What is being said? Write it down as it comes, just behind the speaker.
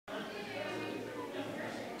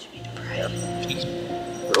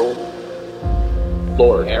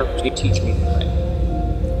Lord, teach me to pray.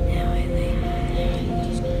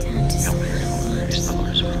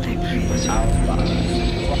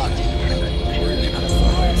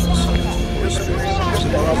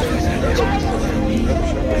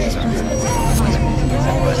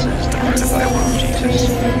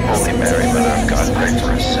 Holy Mary, Mother of God, pray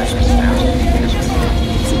for us sinners now.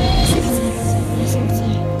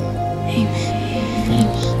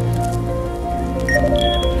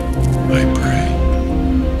 I pray.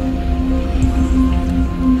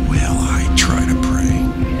 Well, I try to pray.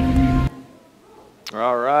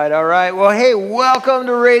 All right. Well, hey, welcome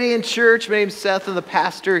to Radiant Church. My name's Seth. I'm the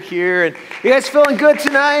pastor here. And you guys feeling good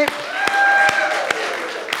tonight?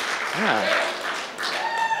 Yeah.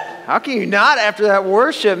 How can you not after that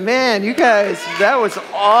worship? Man, you guys, that was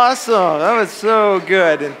awesome. That was so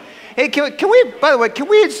good. And hey, can we, by the way, can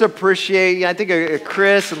we just appreciate, I think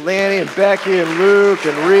Chris and Lanny and Becky and Luke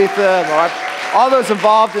and Retha and all those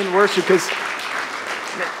involved in worship, because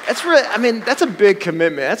that's really, that's a big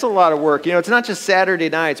commitment. That's a lot of work. You know, it's not just Saturday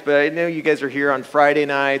nights, but I know you guys are here on Friday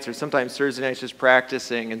nights or sometimes Thursday nights just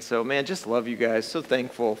practicing. And so, man, just love you guys. So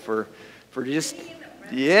thankful for just,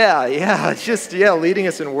 leading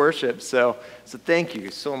us in worship. So thank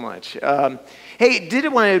you so much.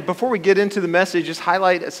 Hey, before we get into the message, just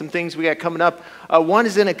highlight some things we got coming up. One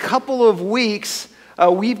is in a couple of weeks,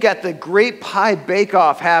 we've got the Great Pie Bake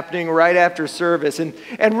Off happening right after service. And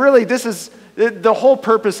really, this is the whole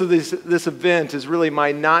purpose of this event is really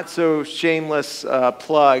my not so shameless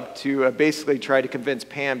plug to basically try to convince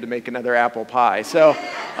Pam to make another apple pie. So,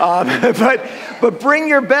 but bring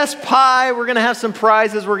your best pie. We're going to have some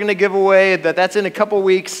prizes we're going to give away. That's in a couple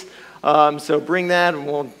weeks. So bring that, and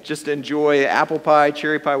we'll just enjoy apple pie,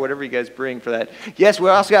 cherry pie, whatever you guys bring for that. Yes, we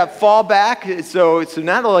also got fall back. So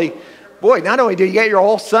not only do you get your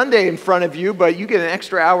whole Sunday in front of you, but you get an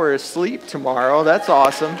extra hour of sleep tomorrow. That's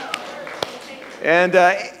awesome.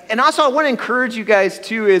 And also I want to encourage you guys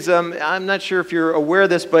too, I'm not sure if you're aware of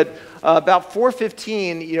this, but about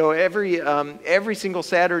 4:15, every single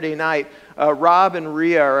Saturday night, Rob and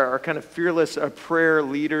Rhea are kind of fearless prayer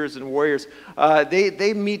leaders and warriors.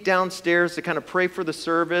 They meet downstairs to kind of pray for the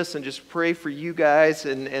service and just pray for you guys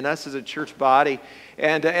and us as a church body.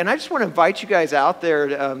 And I just want to invite you guys out there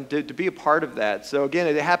to be a part of that. So again,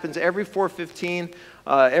 it happens every 4:15.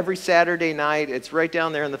 Every Saturday night. It's right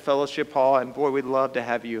down there in the fellowship hall, and boy, we'd love to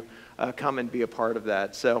have you come and be a part of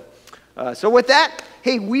that. So with that,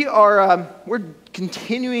 hey, we're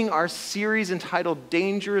continuing our series entitled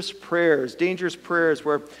Dangerous Prayers,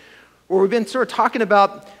 where we've been sort of talking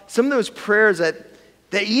about some of those prayers that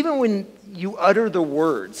even when you utter the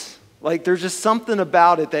words, like there's just something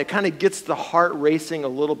about it that kind of gets the heart racing a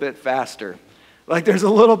little bit faster. Like there's a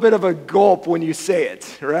little bit of a gulp when you say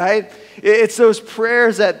it, right? It's those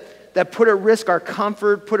prayers that put at risk our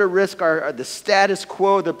comfort, put at risk the status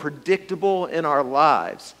quo, the predictable in our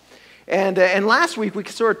lives. And last week we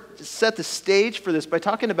sort of set the stage for this by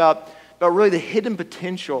talking about really the hidden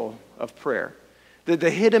potential of prayer, the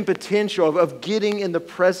hidden potential of getting in the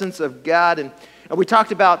presence of God. And we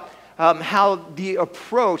talked about how we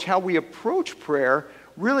approach prayer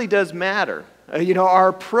really does matter. Our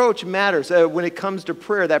approach matters when it comes to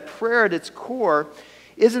prayer. That prayer at its core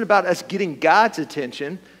isn't about us getting God's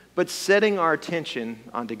attention, but setting our attention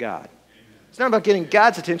onto God. It's not about getting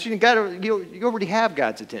God's attention. You already have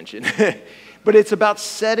God's attention. But it's about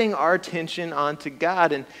setting our attention onto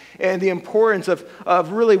God and the importance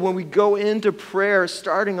of really when we go into prayer,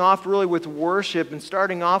 starting off really with worship and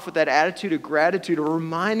starting off with that attitude of gratitude, or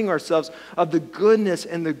reminding ourselves of the goodness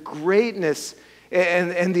and the greatness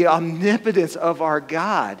and the omnipotence of our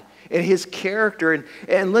God and His character.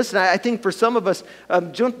 And listen, I think for some of us,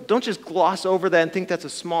 don't just gloss over that and think that's a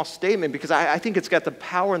small statement, because I think it's got the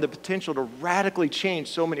power and the potential to radically change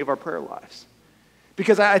so many of our prayer lives.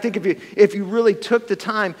 Because I think if you really took the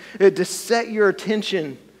time to set your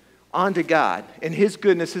attention onto God and His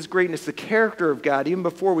goodness, His greatness, the character of God, even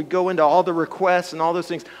before we go into all the requests and all those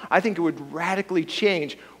things, I think it would radically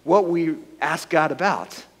change what we ask God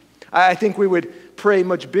about. I think we would pray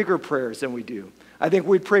much bigger prayers than we do. I think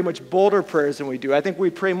we'd pray much bolder prayers than we do. I think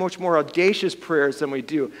we'd pray much more audacious prayers than we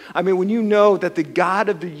do. I mean, when you know that the God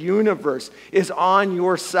of the universe is on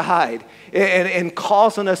your side and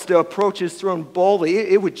calls on us to approach His throne boldly,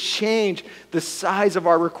 it would change the size of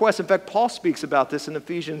our requests. In fact, Paul speaks about this in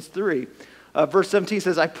Ephesians 3. Verse 17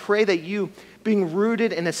 says, I pray that you, being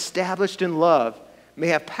rooted and established in love, may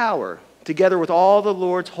have power, together with all the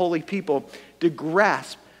Lord's holy people, to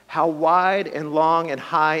grasp how wide and long and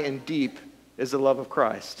high and deep is the love of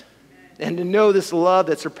Christ. and to know this love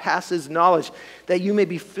that surpasses knowledge, that you may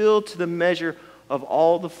be filled to the measure of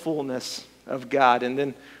all the fullness of God. And then,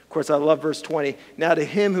 of course, I love verse 20. Now to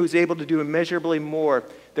him who is able to do immeasurably more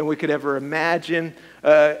than we could ever imagine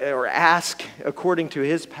or ask, according to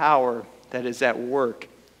his power that is at work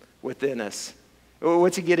within us.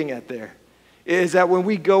 What's he getting at there? Is that when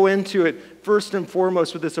we go into it, first and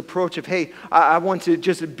foremost with this approach of, hey, I want to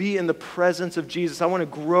just be in the presence of Jesus. I want to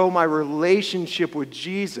grow my relationship with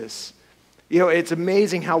Jesus. You know, it's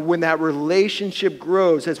amazing how when that relationship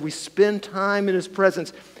grows, as we spend time in his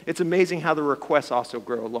presence, it's amazing how the requests also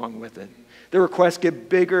grow along with it. The requests get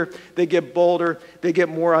bigger, they get bolder, they get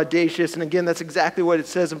more audacious. And again, that's exactly what it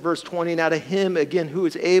says in verse 20. Now to him, again, who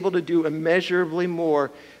is able to do immeasurably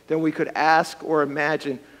more than we could ask or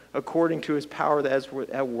imagine, according to his power that is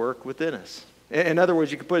at work within us. In other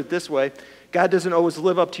words, you could put it this way: God doesn't always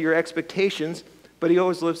live up to your expectations, but he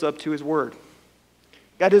always lives up to his word.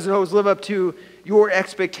 God doesn't always live up to your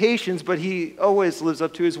expectations, but he always lives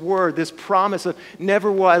up to his word. This promise of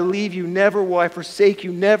never will I leave you, never will I forsake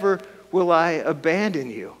you, never will I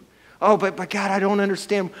abandon you. Oh, but God, I don't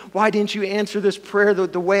understand. Why didn't you answer this prayer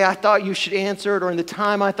the way I thought you should answer it, or in the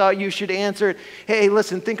time I thought you should answer it? Hey,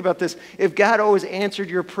 listen, think about this. If God always answered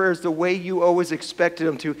your prayers the way you always expected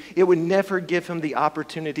him to, it would never give him the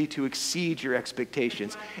opportunity to exceed your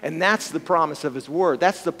expectations. And that's the promise of his word.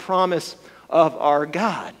 That's the promise of our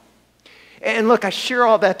God. And look, I share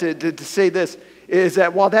all that to say this, is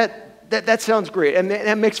that while that sounds great, and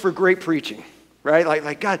that makes for great preaching, right?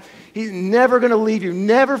 Like God, he's never going to leave you,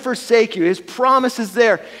 never forsake you. His promise is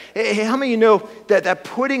there. Hey, how many of you know that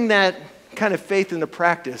putting that kind of faith into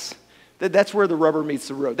practice, that's where the rubber meets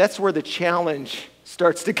the road. That's where the challenge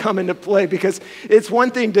starts to come into play, because it's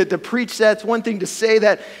one thing to preach that, it's one thing to say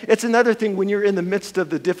that, it's another thing when you're in the midst of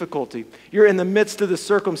the difficulty, you're in the midst of the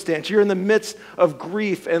circumstance, you're in the midst of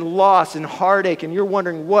grief and loss and heartache, and you're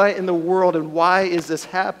wondering what in the world and why is this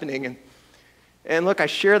happening? And look, I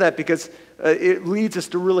share that because it leads us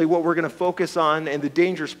to really what we're going to focus on, and the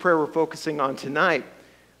dangerous prayer we're focusing on tonight,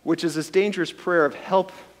 which is this dangerous prayer of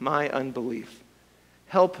help my unbelief.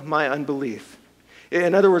 Help my unbelief.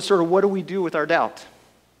 In other words, sort of, what do we do with our doubt?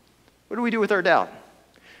 What do we do with our doubt?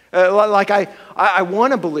 I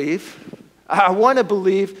want to believe. I want to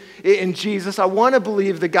believe in Jesus. I want to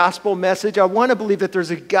believe the gospel message. I want to believe that there's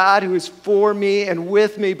a God who is for me and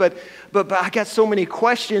with me, but I got so many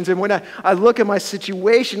questions. And when I look at my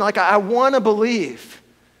situation, I want to believe,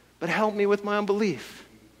 but help me with my unbelief.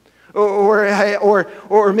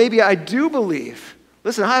 Or maybe I do believe.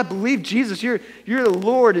 Listen, I believe, Jesus, you're the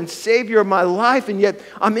Lord and Savior of my life, and yet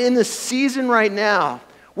I'm in this season right now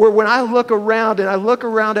where when I look around, and I look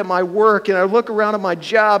around at my work, and I look around at my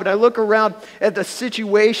job, and I look around at the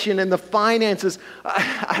situation and the finances,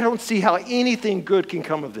 I don't see how anything good can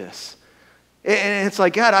come of this. And it's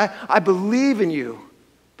like, God, I believe in you,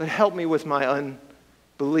 but help me with my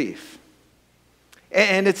unbelief.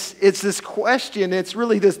 And it's this question, it's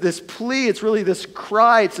really this plea, it's really this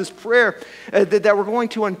cry, it's this prayer that we're going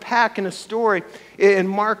to unpack in a story in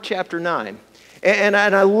Mark chapter 9. And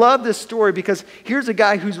I love this story because here's a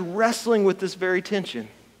guy who's wrestling with this very tension.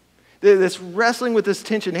 This wrestling with this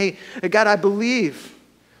tension. Hey, God, I believe,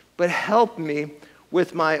 but help me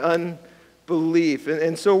with my unbelief.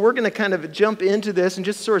 And so we're going to kind of jump into this and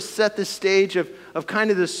just sort of set the stage of kind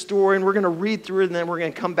of this story, and we're going to read through it, and then we're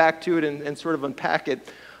going to come back to it and sort of unpack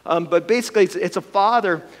it. But basically, it's a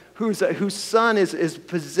father whose son is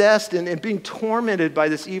possessed and being tormented by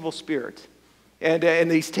this evil spirit.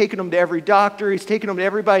 And he's taken him to every doctor, he's taken him to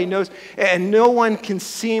everybody he knows, and no one can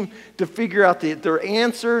seem to figure out their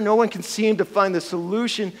answer. No one can seem to find the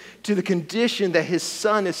solution to the condition that his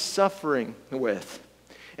son is suffering with.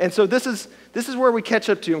 And so this is where we catch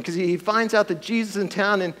up to him, because he finds out that Jesus is in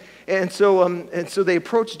town, and so they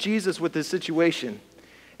approach Jesus with this situation.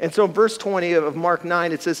 And so in verse 20 of Mark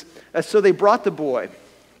 9, it says, so they brought the boy,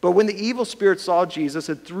 but when the evil spirit saw Jesus,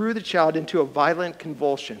 it threw the child into a violent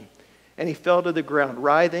convulsion, and he fell to the ground,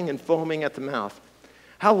 writhing and foaming at the mouth.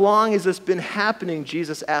 How long has this been happening?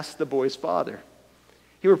 Jesus asked the boy's father.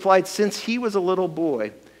 He replied, since he was a little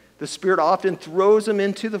boy. The spirit often throws him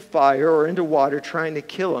into the fire or into water, trying to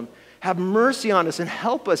kill him. Have mercy on us and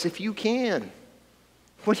help us if you can.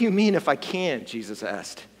 What do you mean if I can? Jesus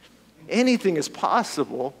asked. Anything is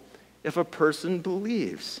possible if a person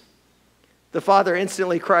believes. The father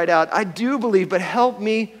instantly cried out, I do believe, but help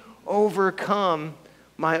me overcome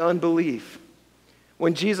my unbelief.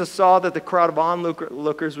 When Jesus saw that the crowd of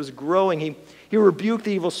onlookers was growing, he rebuked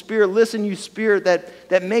the evil spirit. Listen, you spirit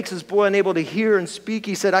that makes this boy unable to hear and speak.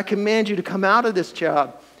 He said, I command you to come out of this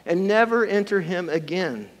child and never enter him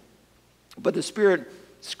again. But the spirit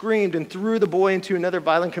screamed and threw the boy into another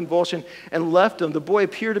violent convulsion and left him. The boy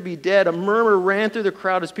appeared to be dead. A murmur ran through the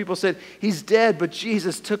crowd as people said, "He's dead," but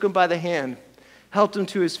Jesus took him by the hand, helped him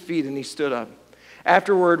to his feet, and he stood up.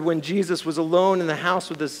 Afterward, when Jesus was alone in the house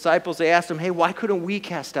with the disciples, they asked him, "Hey, why couldn't we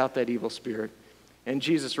cast out that evil spirit?" And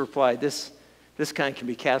Jesus replied, this kind can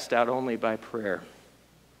be cast out only by prayer.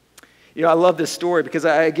 You know, I love this story because,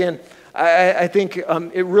 I think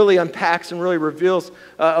it really unpacks and really reveals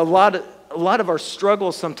a lot of our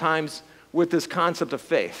struggles sometimes with this concept of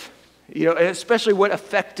faith. You know, especially what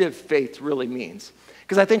effective faith really means.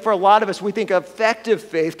 Because I think for a lot of us, we think effective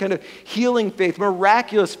faith, kind of healing faith,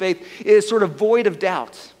 miraculous faith, is sort of void of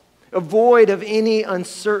doubt, a void of any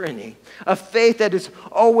uncertainty, a faith that is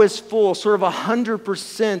always full, sort of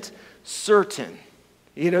 100% certain.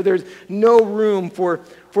 You know, there's no room for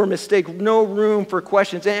mistake, no room for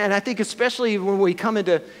questions. And I think especially when we come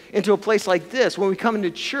into a place like this, when we come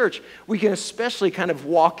into church, we can especially kind of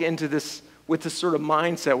walk into this with this sort of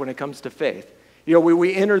mindset when it comes to faith. You know,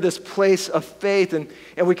 we enter this place of faith and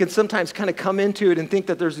we can sometimes kind of come into it and think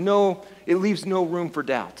that it leaves no room for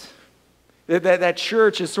doubt. That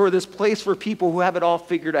church is sort of this place for people who have it all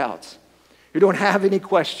figured out, who don't have any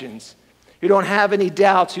questions, who don't have any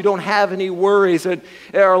doubts, who don't have any worries,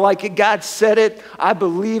 or like, God said it, I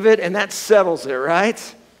believe it, and that settles it,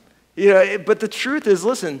 right? You know, but the truth is,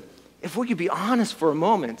 listen, if we could be honest for a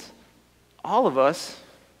moment, all of us,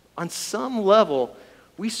 on some level,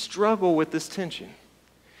 we struggle with this tension.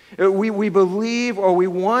 We believe or we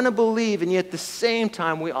want to believe, and yet at the same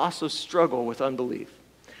time, we also struggle with unbelief.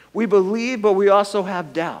 We believe, but we also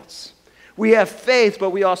have doubts. We have faith, but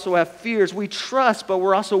we also have fears. We trust, but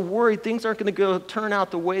we're also worried things aren't going to turn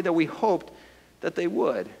out the way that we hoped that they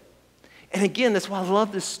would. And again, that's why I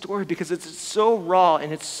love this story, because it's so raw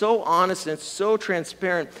and it's so honest and it's so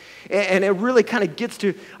transparent. And it really kind of gets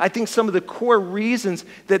to, I think, some of the core reasons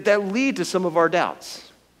that lead to some of our doubts.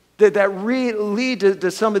 That lead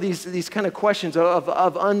to some of these kind of questions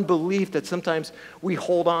of unbelief that sometimes we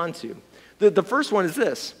hold on to. The first one is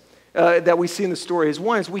this, that we see in the story is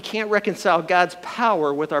we can't reconcile God's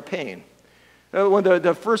power with our pain. One of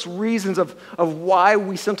the first reasons of why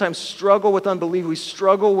we sometimes struggle with unbelief, we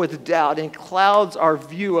struggle with doubt, and clouds our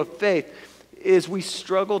view of faith, is we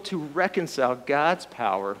struggle to reconcile God's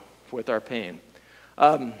power with our pain.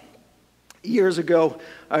 Years ago,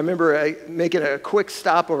 I remember making a quick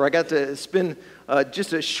stopover. I got to spend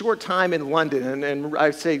just a short time in London, and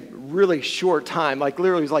I'd say really short time, like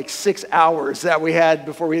literally it was like 6 hours that we had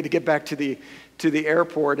before we had to get back to the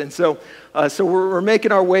airport. And so we're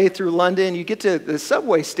making our way through London. You get to the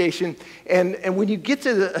subway station, and when you get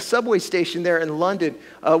to a subway station there in London,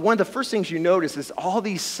 one of the first things you notice is all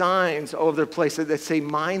these signs all over the place that say,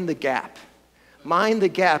 "Mind the gap." Mind the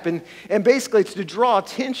gap. And basically it's to draw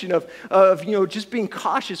attention of you know, just being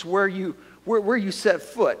cautious where you set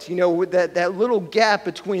foot. You know, with that little gap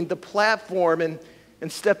between the platform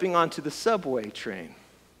and stepping onto the subway train.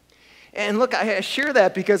 And look, I share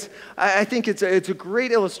that because I think it's a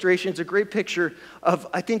great illustration, it's a great picture of,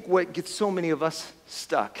 I think, what gets so many of us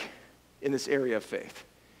stuck in this area of faith.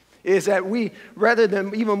 Is that we, rather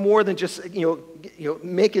than even more than just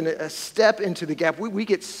making a step into the gap, we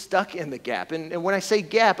get stuck in the gap. And when I say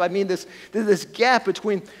gap, I mean this gap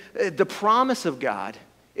between the promise of God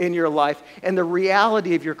in your life and the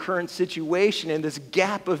reality of your current situation, and this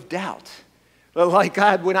gap of doubt. Like,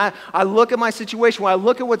 God, when I look at my situation, when I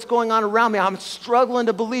look at what's going on around me, I'm struggling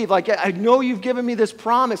to believe. Like, I know you've given me this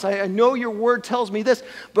promise. I know your word tells me this.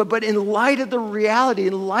 But in light of the reality,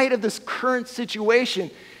 in light of this current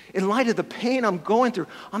situation, in light of the pain I'm going through,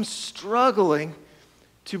 I'm struggling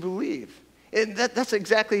to believe. And that's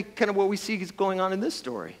exactly kind of what we see is going on in this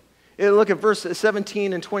story. And look at verse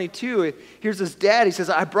 17 and 22. Here's this dad. He says,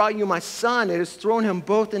 "I brought you my son. It has thrown him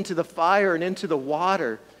both into the fire and into the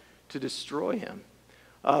water to destroy him."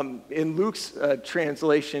 In Luke's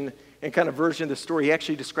translation and kind of version of the story, he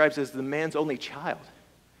actually describes it as the man's only child.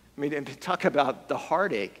 I mean, and talk about the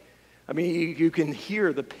heartache. I mean, you can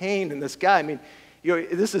hear the pain in this guy. I mean,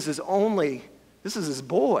 this is his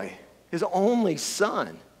boy, his only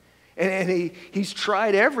son. And he's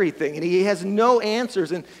tried everything, and he has no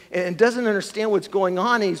answers and doesn't understand what's going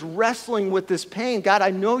on, and he's wrestling with this pain. God, I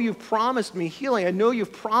know you've promised me healing. I know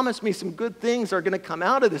you've promised me some good things are going to come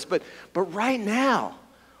out of this, but right now,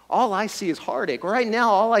 all I see is heartache. Right now,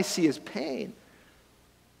 all I see is pain.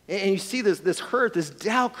 And you see this hurt, this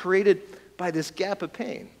doubt created by this gap of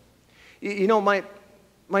pain. You know, it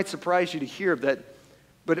might surprise you to hear that,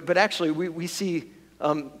 but actually we see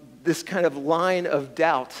this kind of line of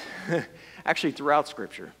doubt actually throughout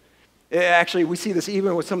Scripture. Actually, we see this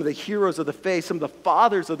even with some of the heroes of the faith, some of the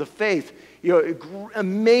fathers of the faith,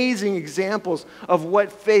 amazing examples of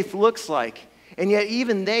what faith looks like. And yet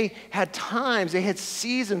even they had times, they had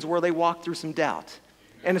seasons where they walked through some doubt,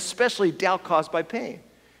 and especially doubt caused by pain.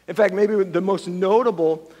 In fact, maybe the most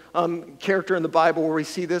notable character in the Bible where we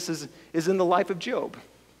see this is in the life of Job.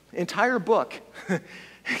 Entire book.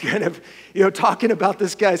 Kind of, talking about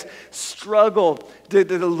this guy's struggle to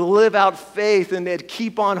live out faith and to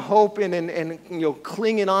keep on hoping and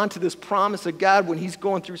clinging on to this promise of God when he's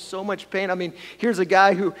going through so much pain. I mean, here's a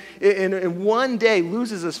guy who in one day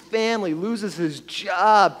loses his family, loses his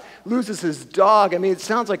job, loses his dog. I mean, it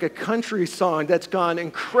sounds like a country song that's gone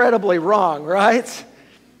incredibly wrong, right?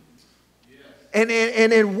 And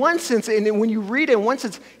in one sense, and when you read it, in one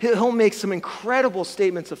sense, he'll make some incredible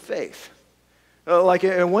statements of faith. Like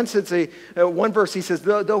in one sense, one verse he says,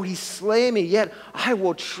 though he slay me, yet I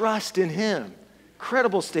will trust in him.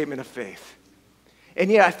 Incredible statement of faith. And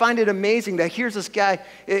yet I find it amazing that here's this guy,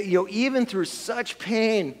 even through such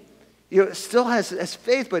pain, still has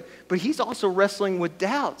faith, but he's also wrestling with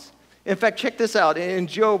doubts. In fact, check this out. In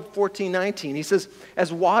Job 14:19, he says,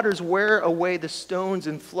 as waters wear away the stones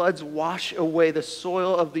and floods wash away the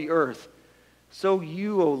soil of the earth, so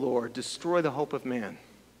you, O Lord, destroy the hope of man.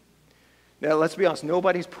 Now, let's be honest,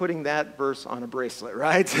 nobody's putting that verse on a bracelet,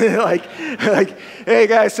 right? like, hey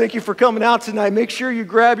guys, thank you for coming out tonight. Make sure you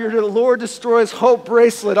grab your Lord Destroys Hope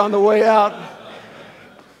bracelet on the way out.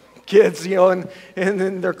 Kids, and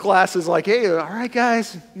then their class is like, hey, all right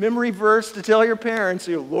guys, memory verse to tell your parents,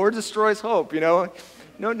 Lord Destroys Hope, No,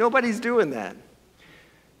 nobody's doing that.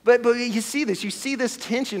 But you see this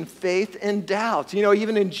tension, faith and doubt.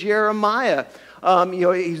 Even in Jeremiah,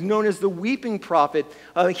 he's known as the weeping prophet.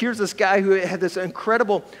 Here's this guy who had this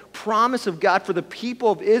incredible promise of God for the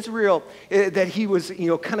people of Israel that he was,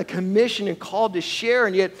 kind of commissioned and called to share.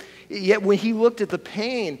 And yet when he looked at the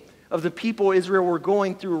pain of the people Israel were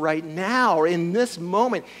going through right now, or in this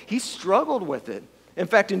moment, he struggled with it. In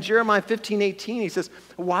fact, in Jeremiah 15:18, he says,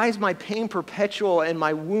 why is my pain perpetual and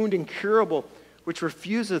my wound incurable, which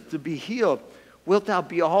refuseth to be healed? Wilt thou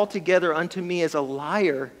be altogether unto me as a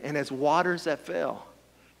liar and as waters that fail?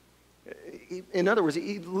 In other words,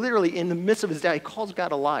 he literally in the midst of his doubt, he calls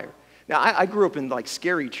God a liar. Now, I grew up in like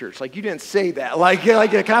scary church. Like you didn't say that. Like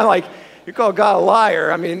kind of like you call God a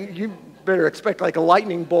liar. I mean, you better expect like a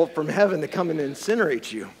lightning bolt from heaven to come and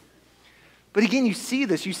incinerate you. But again, you see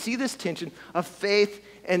this tension of faith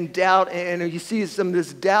and doubt, and you see some of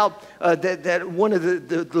this doubt that one of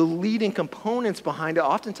the leading components behind it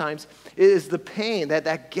oftentimes is the pain,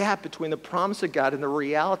 that gap between the promise of God and the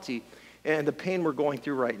reality and the pain we're going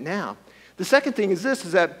through right now. The second thing is this,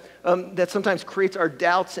 is that sometimes creates our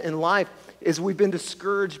doubts in life, is we've been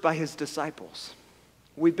discouraged by his disciples.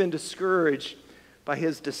 We've been discouraged by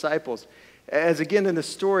his disciples. As again in the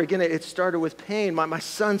story, it started with pain. My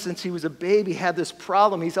son, since he was a baby, had this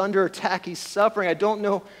problem. He's under attack. He's suffering. I don't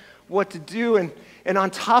know what to do. And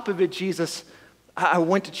on top of it, Jesus, I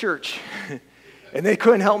went to church, and they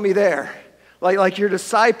couldn't help me there. Like your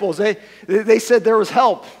disciples, they said there was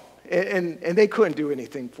help, and they couldn't do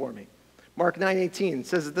anything for me. Mark 9:18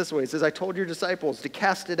 says it this way. It says, I told your disciples to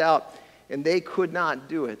cast it out, and they could not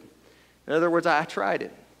do it. In other words, I tried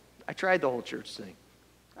it. I tried the whole church thing.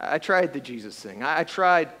 I tried the Jesus thing. I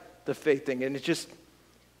tried the faith thing, and it just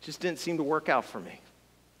didn't seem to work out for me.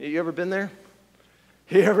 You ever been there?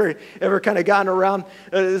 You ever kind of gotten around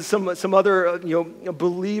some other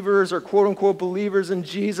believers or quote unquote believers in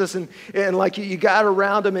Jesus, and like you got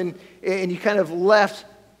around them and you kind of left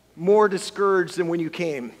more discouraged than when you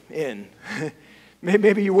came in.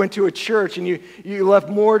 Maybe you went to a church and you left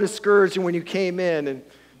more discouraged than when you came in. And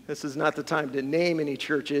this is not the time to name any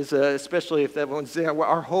churches, especially if that one's there.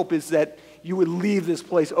 Our hope is that you would leave this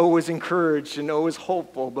place always encouraged and always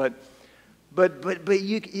hopeful. But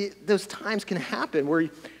those times can happen where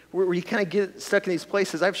you kind of get stuck in these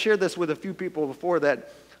places. I've shared this with a few people before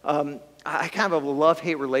that I kind of have a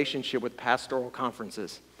love-hate relationship with pastoral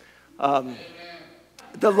conferences.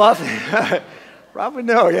 The love, Rob would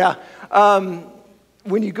know, yeah.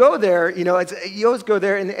 When you go there, you always go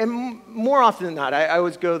there, and more often than not, I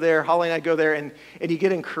always go there, Holly and I go there, and you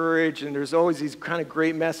get encouraged, and there's always these kind of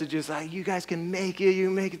great messages, like, you guys can make it, you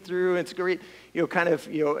make it through, and it's great,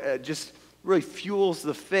 just really fuels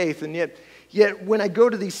the faith. And yet when I go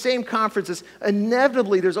to these same conferences,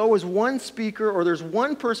 inevitably there's always one speaker or there's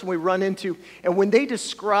one person we run into, and when they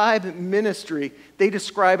describe ministry, they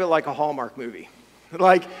describe it like a Hallmark movie.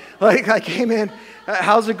 Like I came in,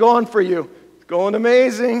 how's it going for you? Going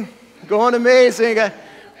amazing.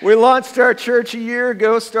 We launched our church a year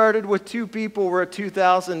ago, started with 2 people, we're at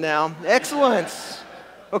 2,000 now. Excellent.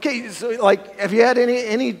 Okay, so like, have you had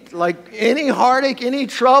any heartache, any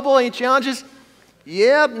trouble, any challenges?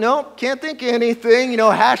 Yep, nope, can't think of anything.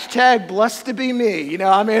 Hashtag blessed to be me.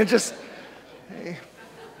 I mean, just.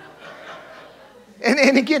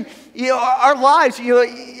 And again, our lives,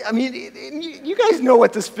 I mean, you guys know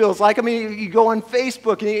what this feels like. I mean, you go on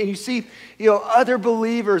Facebook and you see, other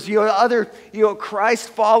believers, other, Christ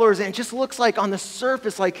followers, and it just looks like on the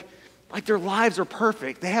surface, like their lives are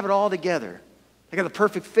perfect. They have it all together. They got the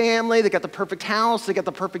perfect family, they got the perfect house, they got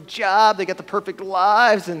the perfect job, they got the perfect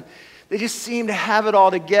lives, and they just seem to have it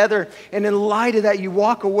all together. And in light of that, you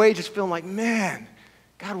walk away just feeling like, man,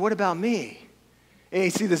 God, what about me? And you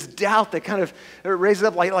see this doubt that kind of raises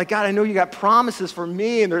up like God, I know you got promises for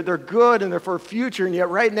me, and they're good, and they're for a future, and yet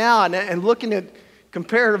right now, and looking at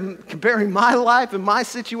comparing my life and my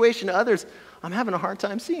situation to others, I'm having a hard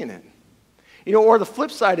time seeing it. Or the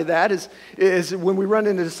flip side of that is when we run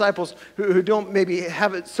into disciples who don't maybe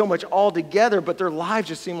have it so much all together, but their lives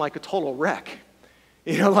just seem like a total wreck.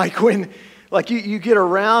 Like when you get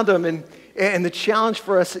around them, and the challenge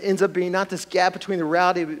for us ends up being not this gap between the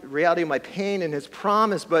reality of my pain and his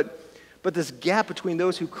promise, but this gap between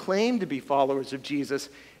those who claim to be followers of Jesus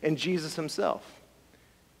and Jesus himself.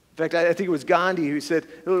 In fact, I think it was Gandhi who said,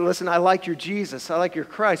 listen, I like your Jesus, I like your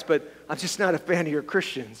Christ, but I'm just not a fan of your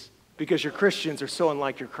Christians, because your Christians are so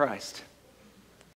unlike your Christ.